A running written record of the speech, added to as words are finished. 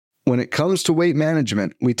When it comes to weight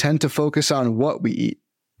management, we tend to focus on what we eat,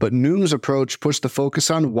 but Noom's approach puts the focus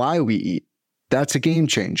on why we eat. That's a game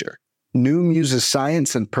changer. Noom uses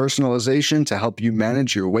science and personalization to help you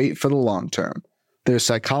manage your weight for the long term. Their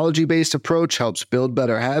psychology-based approach helps build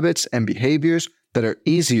better habits and behaviors that are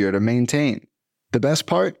easier to maintain. The best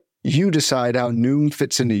part? You decide how Noom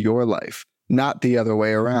fits into your life, not the other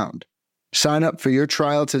way around. Sign up for your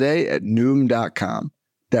trial today at Noom.com.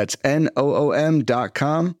 That's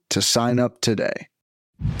Noom.com to sign up today.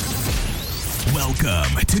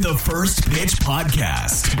 Welcome to the First Pitch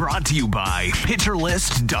Podcast, brought to you by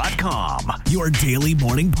PitcherList.com, your daily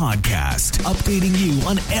morning podcast, updating you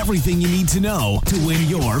on everything you need to know to win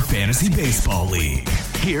your fantasy baseball league.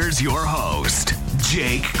 Here's your host,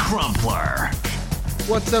 Jake Crumpler.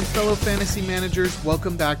 What's up, fellow fantasy managers?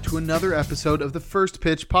 Welcome back to another episode of the First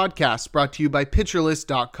Pitch Podcast, brought to you by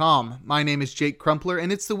PitcherList.com. My name is Jake Crumpler,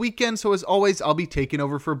 and it's the weekend, so as always, I'll be taking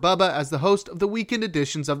over for Bubba as the host of the weekend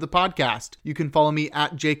editions of the podcast. You can follow me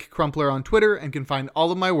at Jake Crumpler on Twitter and can find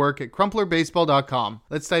all of my work at CrumplerBaseball.com.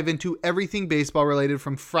 Let's dive into everything baseball related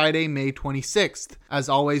from Friday, May 26th. As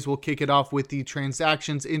always, we'll kick it off with the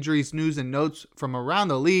transactions, injuries, news, and notes from around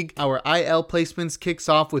the league. Our IL placements kicks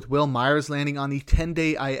off with Will Myers landing on the 10-day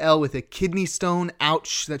IL with a kidney stone.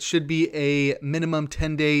 Ouch. That should be a minimum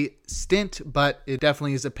 10-day stint, but it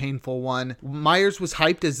definitely is a painful one. Myers was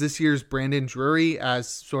hyped as this year's Brandon Drury as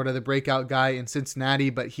sort of the breakout guy in Cincinnati,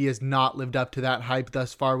 but he has not lived up to that hype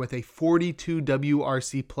thus far with a 42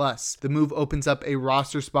 WRC+. The move opens up a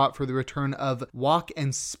roster spot for the return of walk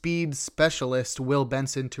and speed specialist Will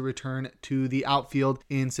Benson to return to the outfield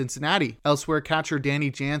in Cincinnati. Elsewhere, catcher Danny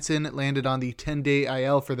Jansen landed on the 10-day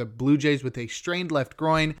IL for the Blue Jays with a strained left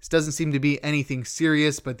groin. This doesn't seem to be anything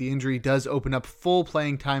serious, but the injury does open up full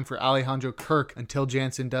playing time for Alejandro Kirk until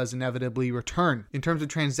Jansen does inevitably return. In terms of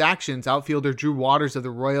transactions, outfielder Drew Waters of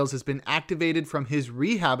the Royals has been activated from his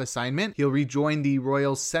rehab assignment. He'll rejoin the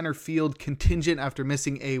Royals center field contingent after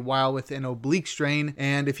missing a while with an oblique strain,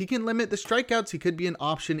 and if he can limit the strikeouts, he could be an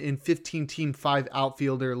option in 15-team 5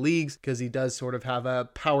 outfielder leagues because he does sort of have a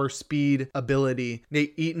power speed ability.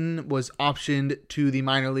 Nate Eaton was optioned to the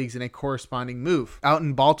minor leagues in a corresponding move. Out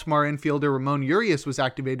in Baltimore, infielder Ramon Urias was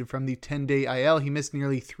activated from the 10-day IL. He missed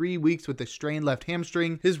nearly 3 weeks with a strained left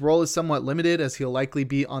hamstring. His role is somewhat limited as he'll likely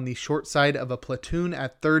be on the short side of a platoon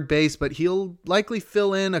at third base, but he'll likely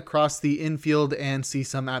fill in across the infield and see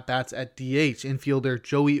some at-bats at DH. Infielder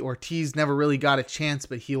Joey Ortiz never really got a chance,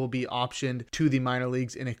 but he will be optioned to the minor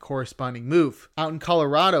leagues in a corresponding move. Out in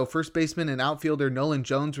Colorado, first baseman and outfielder Nolan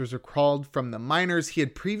Jones was recalled from the minors. He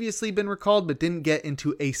had previously been recalled but didn't get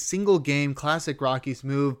into a single game. Classic Rockies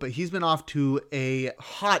move, but he's been off to a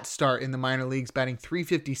hot start in the minor leagues, batting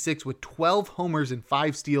 .356 with 12 homers and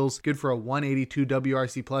 5 steals, good for a 182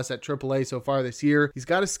 WRC+ at AAA so far this year. He's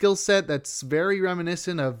got a skill set that's very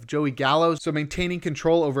reminiscent of Joey Gallo, so maintaining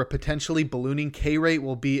control over a potentially ballooning K rate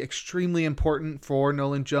will be extremely important for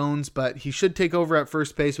Nolan Jones, but he should take over at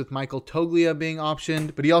first base with Michael Toglia being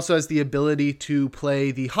optioned, but he also has the ability to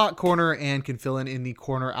play the hot corner and can fill in the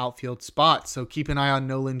corner outfield spot, so keep an eye on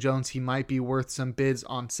Nolan Jones. He might be worth some bids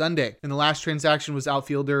on Sunday. And the last transaction was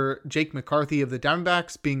outfielder Jake McCarthy of the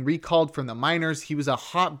Diamondbacks being recalled from the minors. He was a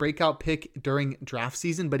hot breakout pick during draft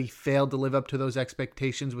season, but he failed to live up to those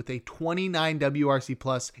expectations with a 29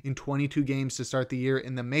 WRC+ in 22 games to start the year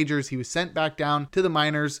in the majors. He was sent back down to the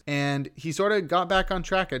minors, and he sort of got back on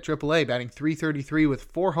track at AAA, batting .333 with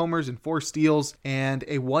 4 homers and 4 steals and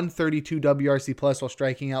a 132 WRC+ while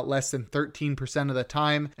striking out less than 13% of the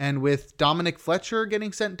time. And with Dominic Fletcher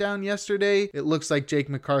getting sent down yesterday, it looks like Jake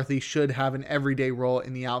McCarthy should have an everyday role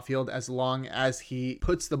in the outfield as long as he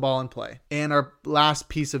puts the ball in play. And our last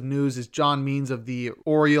piece of news is John Means of the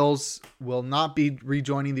Orioles will not be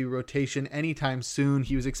rejoining the rotation anytime soon.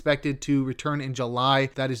 He was expected to return in July.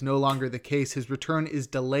 That is no longer the case. His return is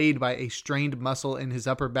delayed by a strained muscle in his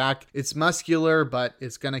upper back. It's muscular, but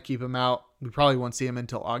it's going to keep him out. We probably won't see him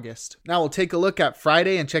until August. Now we'll take a look at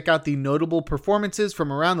Friday and check out the notable performances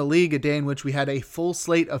from around the league, a day in which we had a full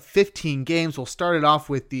slate of 15 games. We'll start it off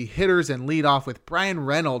with the hitters and lead off with Bryan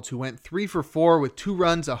Reynolds, who went 3 for 4 with 2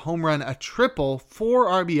 runs, a home run, a triple, 4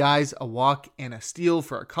 RBIs, a walk, and a steal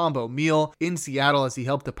for a combo meal in Seattle as he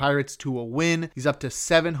helped the Pirates to a win. He's up to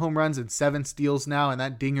 7 home runs and 7 steals now, and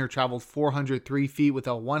that dinger traveled 403 feet with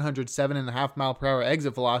a 107.5 mile per hour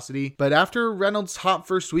exit velocity. But after Reynolds' hot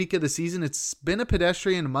first week of the season, it's been a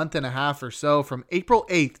pedestrian month and a half or so. From April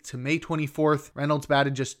 8th to May 24th, Reynolds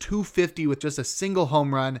batted just .250 with just a single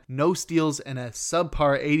home run, no steals, and a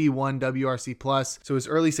subpar 81 WRC+. So his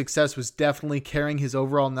early success was definitely carrying his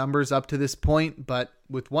overall numbers up to this point, but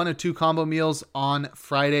with 1 or 2 combo meals on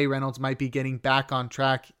Friday, Reynolds might be getting back on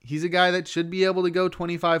track. He's a guy that should be able to go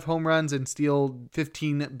 25 home runs and steal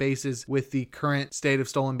 15 bases with the current state of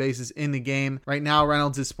stolen bases in the game. Right now,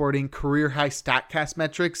 Reynolds is sporting career high StatCast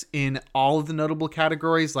metrics in all of the notable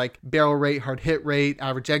categories like barrel rate, hard hit rate,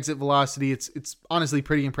 average exit velocity. It's honestly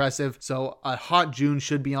pretty impressive. So a hot June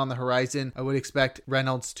should be on the horizon. I would expect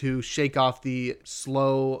Reynolds to shake off the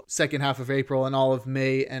slow second half of April and all of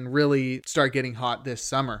May and really start getting hot this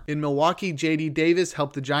summer. In Milwaukee, JD Davis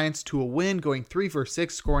helped the Giants to a win, going 3 for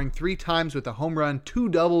 6, scoring 3 times with a home run, 2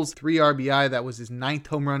 doubles, 3 RBI. That was his 9th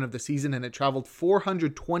home run of the season, and it traveled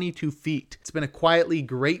 422 feet. It's been a quietly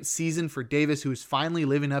great season for Davis, who is finally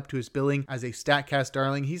living up to his billing as a StatCast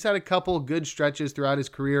darling. He's had a couple good stretches throughout his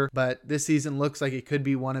career, but this season looks like it could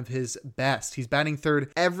be one of his best. He's batting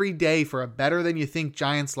third every day for a better than you think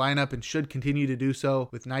Giants lineup and should continue to do so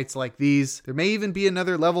with nights like these. There may even be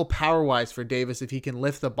another level power-wise for Davis if he can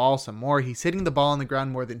lift the ball some more. He's hitting the ball on the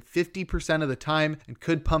ground more than 50% of the time and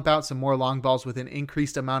could pump out some more long balls with an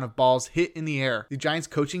increased amount of balls hit in the air. The Giants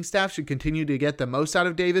coaching staff should continue to get the most out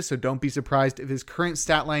of Davis, so don't be surprised if his current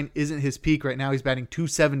stat line isn't his peak. Right now he's batting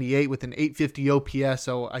 .278 with an .850 OPS,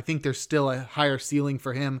 so I think there's still a higher ceiling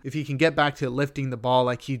for him if he can get back to lifting the ball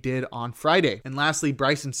like he did on Friday. And lastly,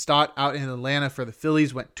 Bryson Stott out in Atlanta for the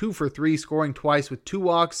Phillies went 2 for 3, scoring twice with 2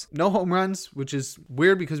 walks, no home runs, which is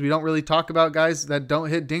weird because we don't really talk about guys that don't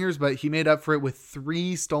hit dingers, but he made up for it with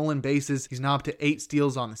 3 stolen bases. He's now up to 8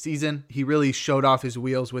 steals on the season. He really showed off his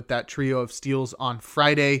wheels with that trio of steals on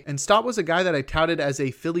Friday. And Stott was a guy that I touted as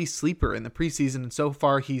a Philly sleeper in the preseason, and so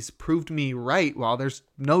far he's proved me right. While there's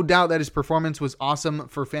no doubt that his performance was awesome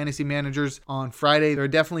for fantasy managers on Friday, there are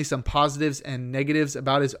definitely some positives and negatives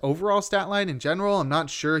about his overall stat line in general. I'm not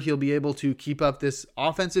sure he'll be able to keep up this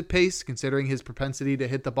offensive pace considering his propensity to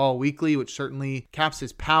hit the ball weakly, which certainly caps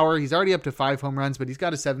his power. He's already up to 5 home runs, but he's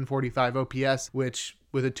got a .745 OPS, which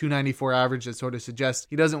with a .294 average, that sort of suggests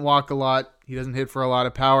he doesn't walk a lot. He doesn't hit for a lot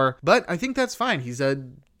of power, but I think that's fine. He's a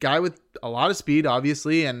guy with a lot of speed,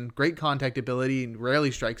 obviously, and great contact ability, and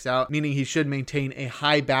rarely strikes out, meaning he should maintain a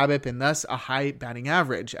high BABIP and thus a high batting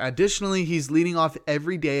average. Additionally, he's leading off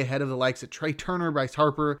every day ahead of the likes of Trey Turner, Bryce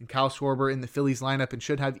Harper, and Kyle Schwarber in the Phillies lineup, and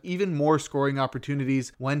should have even more scoring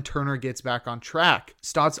opportunities when Turner gets back on track.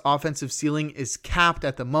 Stott's offensive ceiling is capped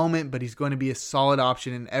at the moment, but he's going to be a solid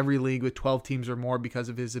option in every league with 12 teams or more because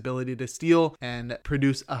of his ability to steal and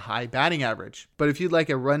produce a high batting average. But if you'd like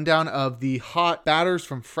a rundown of the hot batters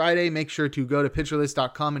from Friday, make sure to go to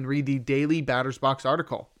PitcherList.com and read the daily Batters Box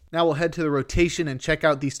article. Now we'll head to the rotation and check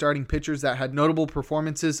out the starting pitchers that had notable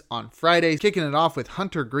performances on Friday. Kicking it off with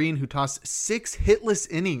Hunter Greene, who tossed 6 hitless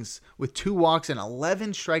innings with 2 walks and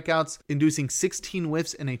 11 strikeouts, inducing 16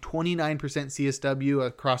 whiffs and a 29% CSW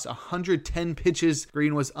across 110 pitches.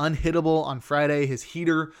 Greene was unhittable on Friday. His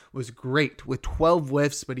heater was great with 12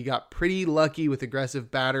 whiffs, but he got pretty lucky with aggressive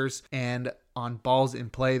batters and on balls in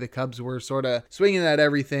play. The Cubs were sort of swinging at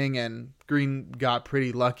everything, and Greene got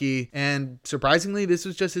pretty lucky. And surprisingly, this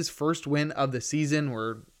was just his first win of the season.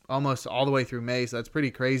 We're almost all the way through May, so that's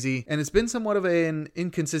pretty crazy. And it's been somewhat of an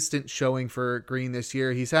inconsistent showing for Greene this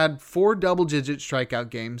year. He's had 4 double-digit strikeout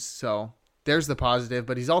games, so there's the positive,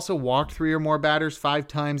 but he's also walked 3 or more batters 5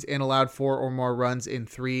 times and allowed 4 or more runs in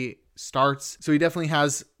 3 starts. So he definitely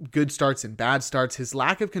has good starts and bad starts. His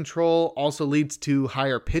lack of control also leads to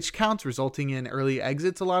higher pitch counts, resulting in early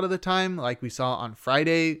exits a lot of the time, like we saw on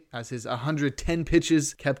Friday, as his 110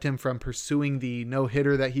 pitches kept him from pursuing the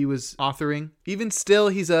no-hitter that he was authoring. Even still,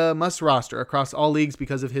 he's a must roster across all leagues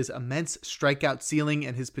because of his immense strikeout ceiling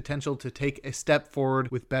and his potential to take a step forward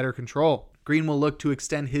with better control. Greene will look to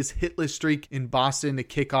extend his hitless streak in Boston to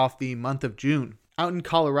kick off the month of June. Out in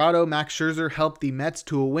Colorado, Max Scherzer helped the Mets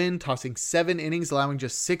to a win, tossing 7 innings, allowing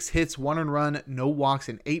just 6 hits, 1 earned, no walks,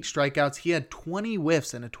 and 8 strikeouts. He had 20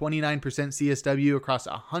 whiffs and a 29% CSW across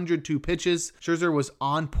 102 pitches. Scherzer was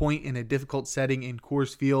on point in a difficult setting in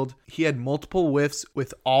Coors Field. He had multiple whiffs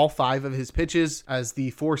with all 5 of his pitches, as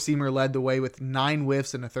the 4-seamer led the way with 9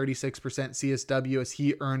 whiffs and a 36% CSW, as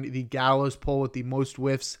he earned the Gallows Pole with the most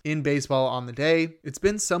whiffs in baseball on the day. It's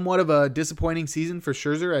been somewhat of a disappointing season for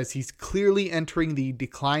Scherzer, as he's clearly entering the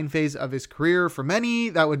decline phase of his career. For many,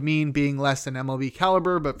 that would mean being less than MLB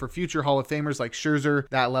caliber, but for future Hall of Famers like Scherzer,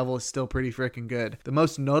 that level is still pretty freaking good. The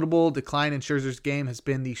most notable decline in Scherzer's game has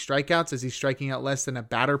been the strikeouts, as he's striking out less than a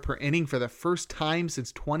batter per inning for the first time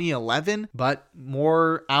since 2011, but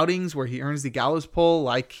more outings where he earns the Gallows Pole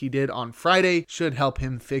like he did on Friday should help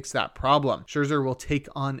him fix that problem. Scherzer will take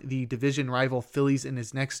on the division rival Phillies in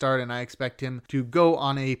his next start, and I expect him to go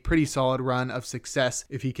on a pretty solid run of success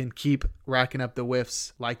if he can keep racking up the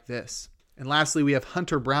whiffs like this. And lastly, we have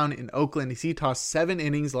Hunter Brown in Oakland. He tossed 7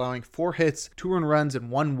 innings, allowing 4 hits, 2 earned runs, and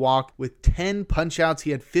 1 walk with 10 punch-outs. He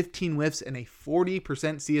had 15 whiffs and a 40%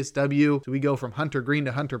 CSW. So we go from Hunter Green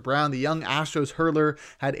to Hunter Brown. The young Astros hurler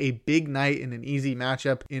had a big night in an easy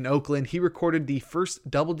matchup in Oakland. He recorded the first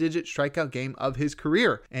double-digit strikeout game of his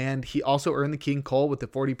career, and he also earned the King Cole with the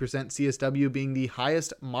 40% CSW being the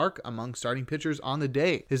highest mark among starting pitchers on the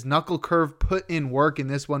day. His knuckle curve put in work in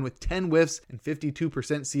this one with 10 whiffs and 52%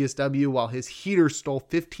 CSW, while his heater stole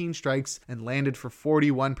 15 strikes and landed for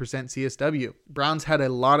 41% CSW. Brown's had a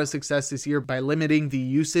lot of success this year by limiting the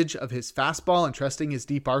usage of his fastball and trusting his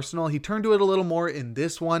deep arsenal. He turned to it a little more in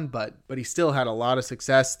this one, but he still had a lot of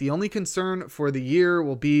success. The only concern for the year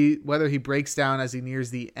will be whether he breaks down as he nears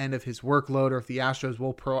the end of his workload or if the Astros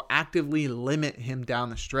will proactively limit him down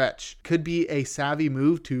the stretch. Could be a savvy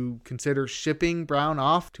move to consider shipping Brown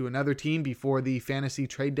off to another team before the fantasy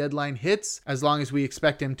trade deadline hits, as long as we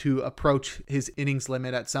expect him to approach his innings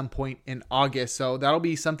limit at some point in August. So that'll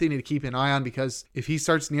be something to keep an eye on, because if he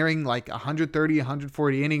starts nearing like 130,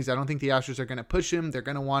 140 innings, I don't think the Astros are going to push him. They're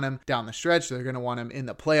going to want him down the stretch. They're going to want him in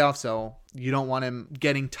the playoffs. So you don't want him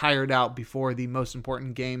getting tired out before the most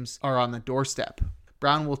important games are on the doorstep.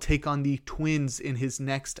 Brown will take on the Twins in his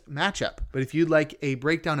next matchup. But if you'd like a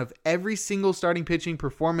breakdown of every single starting pitching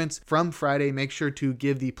performance from Friday, make sure to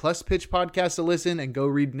give the Plus Pitch podcast a listen and go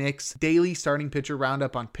read Nick's daily starting pitcher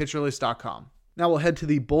roundup on PitcherList.com. Now we'll head to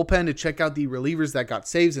the bullpen to check out the relievers that got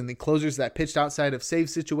saves and the closers that pitched outside of save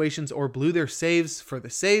situations or blew their saves. For the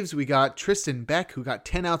saves, we got Tristan Beck, who got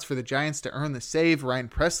 10 outs for the Giants to earn the save. Ryan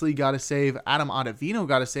Presley got a save. Adam Ottavino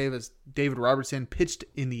got a save as David Robertson pitched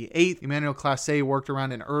in the 8th. Emmanuel Clase worked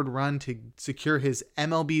around an earned run to secure his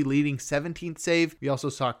MLB leading 17th save. We also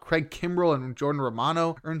saw Craig Kimbrell and Jordan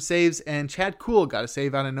Romano earn saves, and Chad Kuhl got a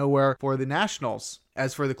save out of nowhere for the Nationals.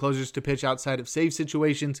 As for the closers to pitch outside of save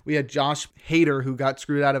situations, we had Josh Hader, who got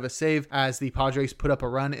screwed out of a save as the Padres put up a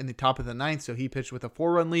run in the top of the 9th, so he pitched with a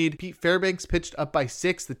 4-run lead. Pete Fairbanks pitched up by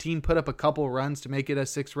 6. The team put up a couple runs to make it a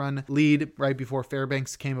 6-run lead right before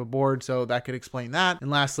Fairbanks came aboard, so that could explain that. And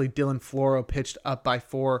lastly, Dylan Floro pitched up by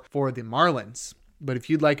 4 for the Marlins. But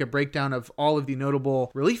if you'd like a breakdown of all of the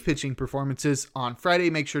notable relief pitching performances on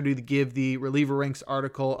Friday, make sure to give the reliever ranks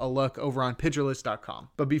article a look over on PitcherList.com.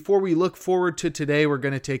 But before we look forward to today, we're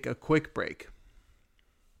going to take a quick break.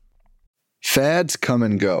 Fads come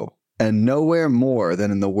and go, and nowhere more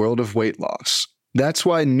than in the world of weight loss. That's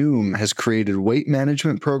why Noom has created weight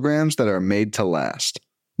management programs that are made to last.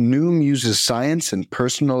 Noom uses science and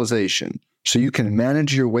personalization so you can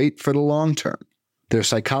manage your weight for the long term. Their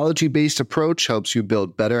psychology-based approach helps you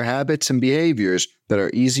build better habits and behaviors that are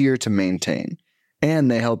easier to maintain. And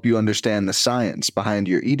they help you understand the science behind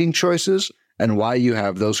your eating choices and why you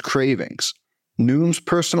have those cravings. Noom's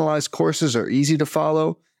personalized courses are easy to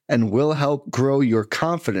follow and will help grow your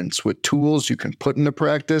confidence with tools you can put into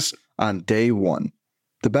practice on day one.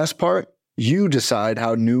 The best part? You decide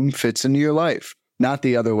how Noom fits into your life, not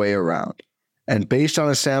the other way around. And based on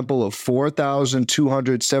a sample of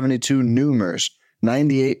 4,272 Noomers,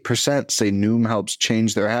 98% say Noom helps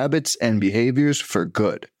change their habits and behaviors for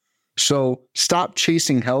good. So stop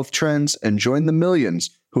chasing health trends and join the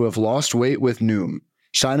millions who have lost weight with Noom.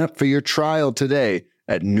 Sign up for your trial today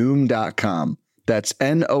at Noom.com. That's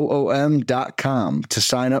Noom.com to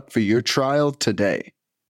sign up for your trial today.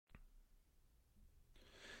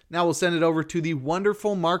 Now we'll send it over to the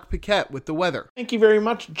wonderful Mark Paquette with the weather. Thank you very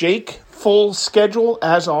much, Jake. Full schedule,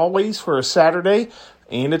 as always, for a Saturday.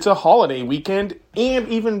 And it's a holiday weekend, and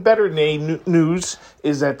even better news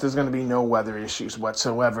is that there's going to be no weather issues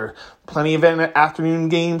whatsoever. Plenty of afternoon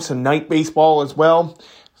games, some night baseball as well,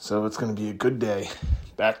 so it's going to be a good day.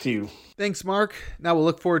 Back to you. Thanks, Mark. Now we'll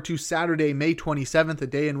look forward to Saturday, May 27th, a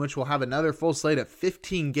day in which we'll have another full slate of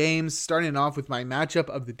 15 games. Starting off with my matchup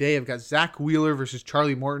of the day, I've got Zach Wheeler versus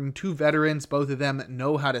Charlie Morton, 2 veterans. Both of them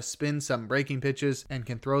know how to spin some breaking pitches and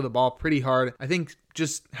can throw the ball pretty hard. I think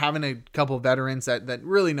just having a couple of veterans that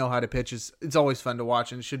really know how to pitch it's always fun to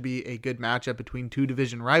watch, and it should be a good matchup between 2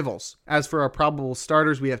 division rivals. As for our probable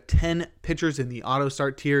starters, we have 10 pitchers in the auto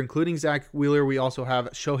start tier, including Zach Wheeler. We also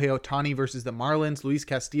have Shohei Ohtani versus the Marlins, Luis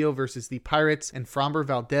Castillo versus the Pirates, and Framber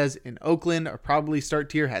Valdez in Oakland. Our probably start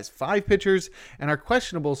tier has 5 pitchers, and our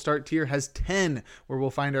questionable start tier has 10, where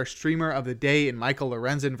we'll find our streamer of the day in Michael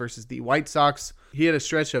Lorenzen versus the White Sox. He had a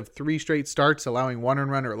stretch of 3 straight starts, allowing 1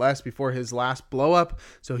 earned run or less before his last blow-up,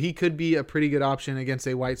 so he could be a pretty good option against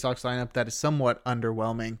a White Sox lineup that is somewhat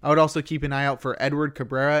underwhelming. I would also keep an eye out for Edward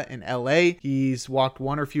Cabrera in LA. He's walked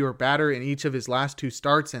 1 or fewer batter in each of his last 2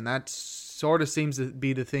 starts, and that's sort of seems to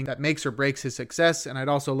be the thing that makes or breaks his success. And I'd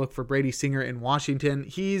also look for Brady Singer in Washington.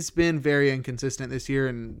 He's been very inconsistent this year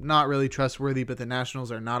and not really trustworthy, but the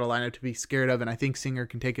Nationals are not a lineup to be scared of, and I think Singer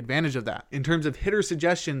can take advantage of that. In terms of hitter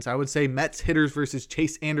suggestions, I would say Mets hitters versus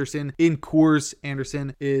Chase Anderson in Coors.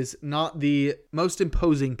 Anderson is not the most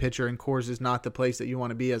imposing pitcher, and Coors is not the place that you want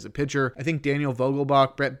to be as a pitcher. I think Daniel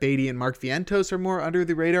Vogelbach, Brett Beatty, and Mark Vientos are more under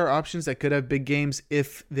the radar options that could have big games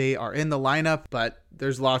if they are in the lineup, but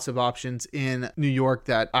there's lots of options in New York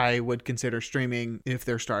that I would consider streaming if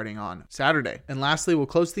they're starting on Saturday. And lastly, we'll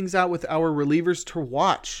close things out with our relievers to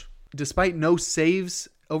watch. Despite no saves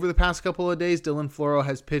over the past couple of days, Dylan Floro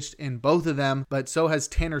has pitched in both of them, but so has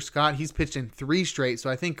Tanner Scott. He's pitched in 3 straight. So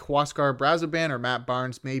I think Huascar Brazoban or Matt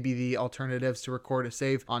Barnes may be the alternatives to record a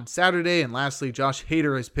save on Saturday. And lastly, Josh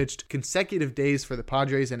Hader has pitched consecutive days for the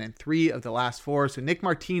Padres and in 3 of the last 4. So Nick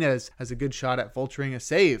Martinez has a good shot at vulturing a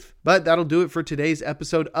save. But that'll do it for today's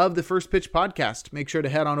episode of the First Pitch Podcast. Make sure to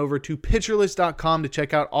head on over to pitcherlist.com to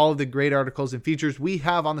check out all of the great articles and features we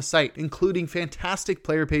have on the site, including fantastic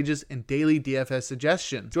player pages and daily DFS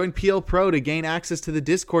suggestions. Join PL Pro to gain access to the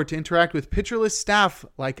Discord to interact with PitcherList staff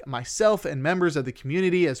like myself and members of the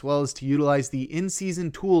community, as well as to utilize the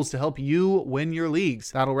in-season tools to help you win your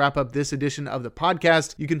leagues. That'll wrap up this edition of the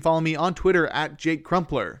podcast. You can follow me on Twitter at Jake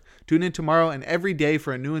Crumpler. Tune in tomorrow and every day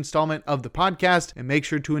for a new installment of the podcast, and make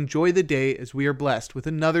sure to enjoy the day as we are blessed with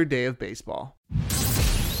another day of baseball.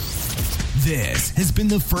 This has been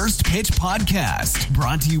the First Pitch Podcast,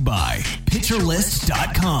 brought to you by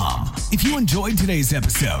PitcherList.com. If you enjoyed today's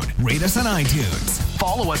episode, rate us on iTunes,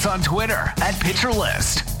 follow us on Twitter at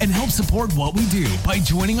PitcherList, and help support what we do by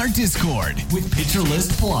joining our Discord with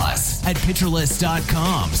PitcherList Plus at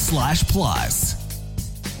PitcherList.com/plus.